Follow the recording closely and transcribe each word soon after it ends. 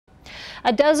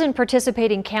A dozen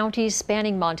participating counties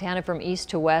spanning Montana from east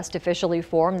to west officially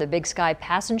formed the Big Sky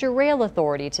Passenger Rail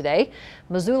Authority today.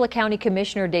 Missoula County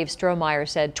Commissioner Dave Strohmeyer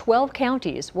said 12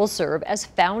 counties will serve as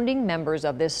founding members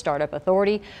of this startup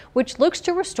authority, which looks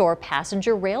to restore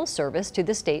passenger rail service to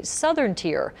the state's southern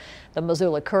tier. The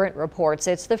Missoula Current reports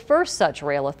it's the first such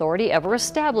rail authority ever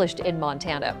established in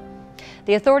Montana.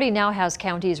 The authority now has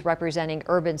counties representing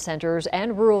urban centers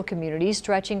and rural communities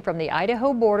stretching from the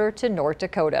Idaho border to North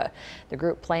Dakota. The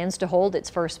group plans to hold its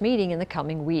first meeting in the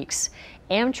coming weeks.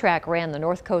 Amtrak ran the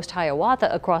North Coast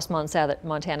Hiawatha across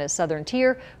Montana's southern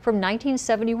tier from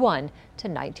 1971 to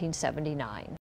 1979.